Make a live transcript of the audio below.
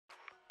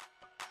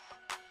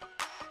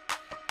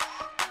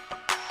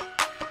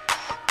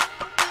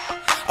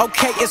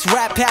Okay, it's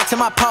rap pack to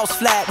my pulse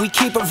flat. We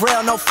keep it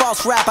real, no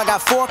false rap. I got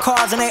 4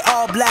 cars and they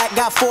all black.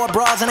 Got 4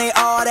 bras and they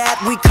all that.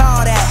 We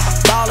call that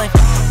ballin'.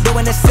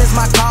 Doing this is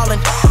my calling.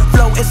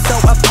 Flow is so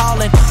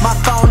appalling. My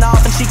phone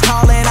off and she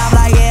calling. I'm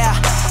like, yeah,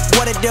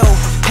 what it do?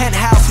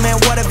 Penthouse, man,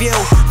 what a view.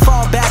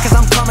 Fall back cause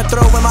I'm coming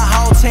through with my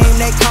whole team.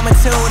 They coming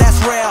too, that's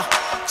real.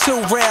 Too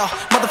real,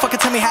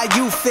 motherfucker, tell me how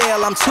you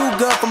feel. I'm too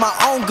good for my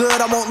own good.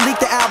 I won't leak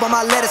the album,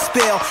 I let it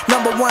spill.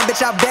 #1,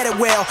 bitch, I bet it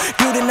will.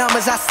 Do the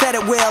numbers, I said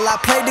it will. I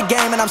played the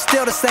game and I'm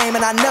still the same,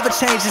 and I never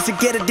changed just to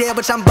get a deal,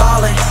 bitch, I'm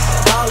ballin',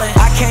 ballin'.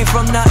 I came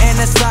from nothing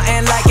to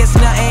something like it's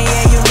nothing.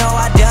 Yeah, you know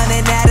I done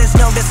it, that is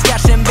no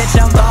discussion, bitch,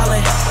 I'm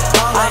ballin',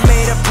 ballin'. I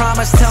made a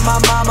promise to my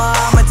mama,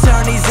 I'ma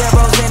turn these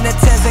zeros into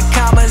tens of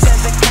commas.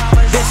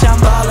 Bitch, I'm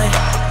ballin',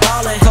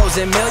 ballin'.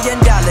 Closing $1 million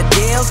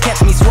deals, catch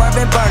me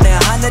swerving, burning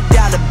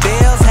 $100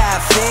 bills. How I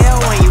feel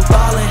when you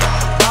ballin',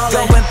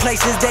 ballin'. Going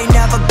places they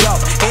never go.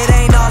 It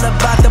ain't all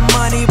about the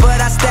money,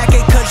 but I stack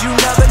it cause you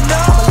never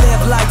know. I'ma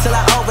live life till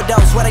I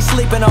overdose. While they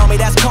sleeping on me,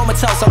 that's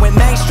comatose. I went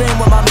mainstream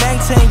with my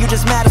main team. You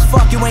just mad as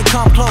fuck, you ain't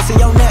come close. And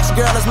your next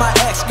girl is my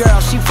ex-girl.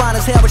 She fine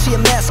as hell, but she a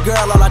mess,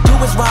 girl. All I do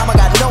is rhyme, I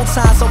got no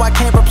time, so I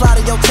can't reply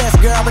to your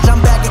test, girl. But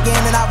I'm back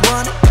again and I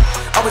run it.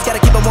 Always gotta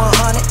keep it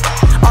 100.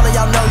 All of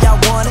y'all know y'all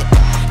want it.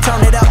 Turn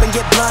it up and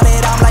get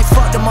blunted. I'm like,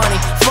 fuck the money,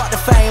 fuck the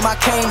fame. I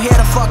came here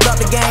to fuck up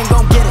the game,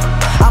 gon' get it.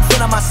 I'm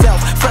feeling myself,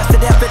 fresh to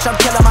death, bitch, I'm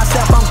killing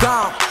myself, I'm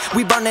gone.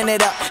 We burning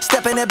it up,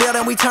 step in the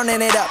building, we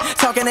turning it up.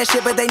 Talking that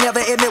shit, but they never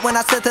admit when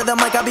I sit to the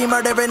mic, I be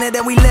murdering it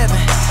and we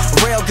living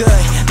real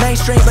good.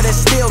 Mainstream, but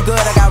it's still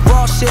good. I got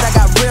raw shit, I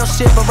got real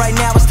shit, but right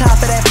now it's time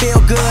for that feel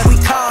good. We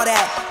call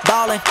that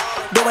ballin'.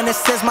 Doing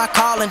this is my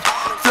calling.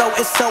 Flow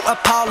is so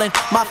appalling.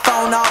 My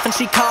phone off and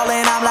she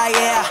calling. I'm like,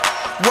 yeah,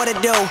 what it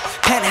do?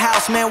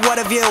 Penthouse, man, what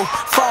a view.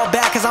 Fall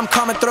back cause I'm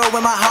coming through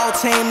with my whole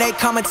team. They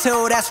coming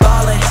too, that's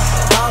ballin',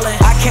 ballin'.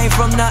 I came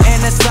from nothing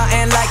to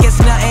something like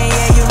it's nothing.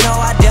 Yeah, you know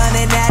I done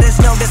it, that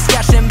is no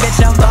discussion, bitch,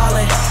 I'm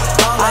ballin',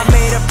 ballin'. I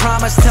made a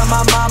promise to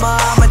my mama,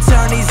 I'ma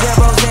turn these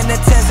zeros into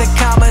tens of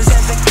commas.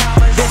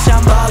 Bitch,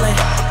 I'm ballin',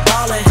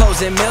 ballin'.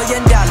 Closing $1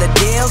 million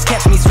deals,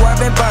 catch me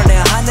swerving,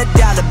 burning $100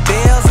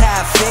 bills.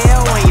 How I feel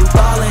when you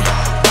ballin',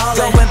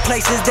 ballin'. Going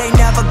places they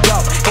never go.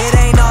 It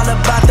ain't all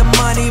about the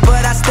money,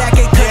 but I stack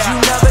it cause you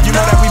never know. You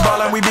know that we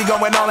ballin', we be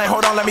going all in.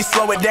 Hold on, let me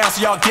slow it down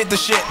so y'all get the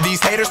shit. These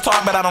haters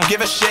talk, but I don't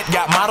give a shit.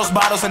 Got models,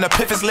 bottles, and the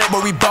piff is lit,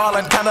 but we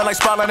ballin'. Kinda like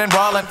sprawlin' and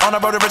rollin'. On the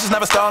road to riches,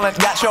 never stallin'.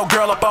 Got your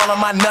girl up all on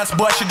my nuts,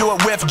 boy, she do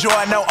it with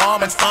joy, no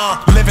almonds.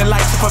 Living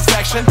life to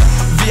perfection.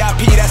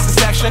 VIP, that's the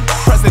section.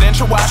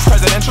 Presidential watch,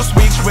 presidential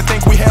suite. You would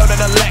think we held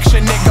an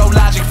election. Nick go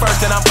logic first,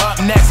 then I'm up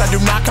next. I do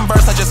not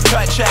converse, I just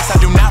cut checks. I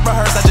do not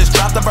rehearse, I just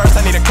drop the verse.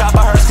 I need a cop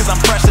of hers, cause I'm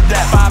fresh to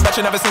death. I bet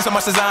you never seen so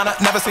much designer.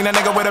 Never seen a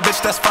nigga with a bitch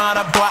that's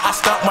finer. Boy, I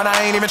stunt when I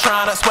ain't even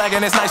tryna.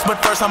 Swaggin' is nice,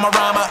 but first I'm a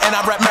rhymer. And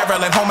I rep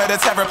Maryland, home of the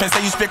terrapin.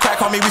 Say you spit crack,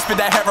 homie, we spit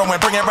that heroin.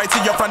 Bring it right to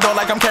your front door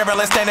like I'm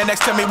Carolyn. Standing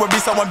next to me would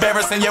be so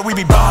embarrassing. Yeah, we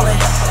be ballin',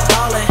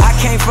 ballin'. I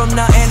came from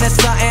nothing to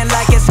something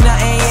like it's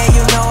nothing. Yeah,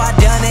 you know I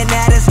done it,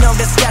 that is no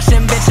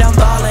discussion, bitch, I'm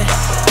ballin',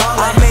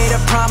 ballin'. I made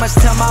a promise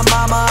to my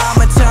mama,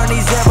 I'ma turn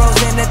these zeros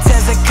into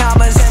tens of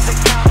commas.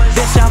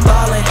 Bitch, I'm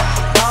ballin',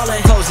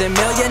 ballin'. Closing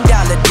 $1 million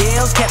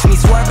deals, catch me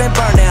swerving,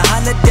 burning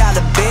 $100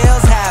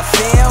 bills. How I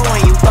feel when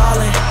you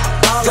ballin',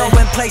 ballin'.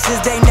 Going places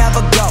they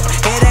never go.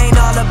 It ain't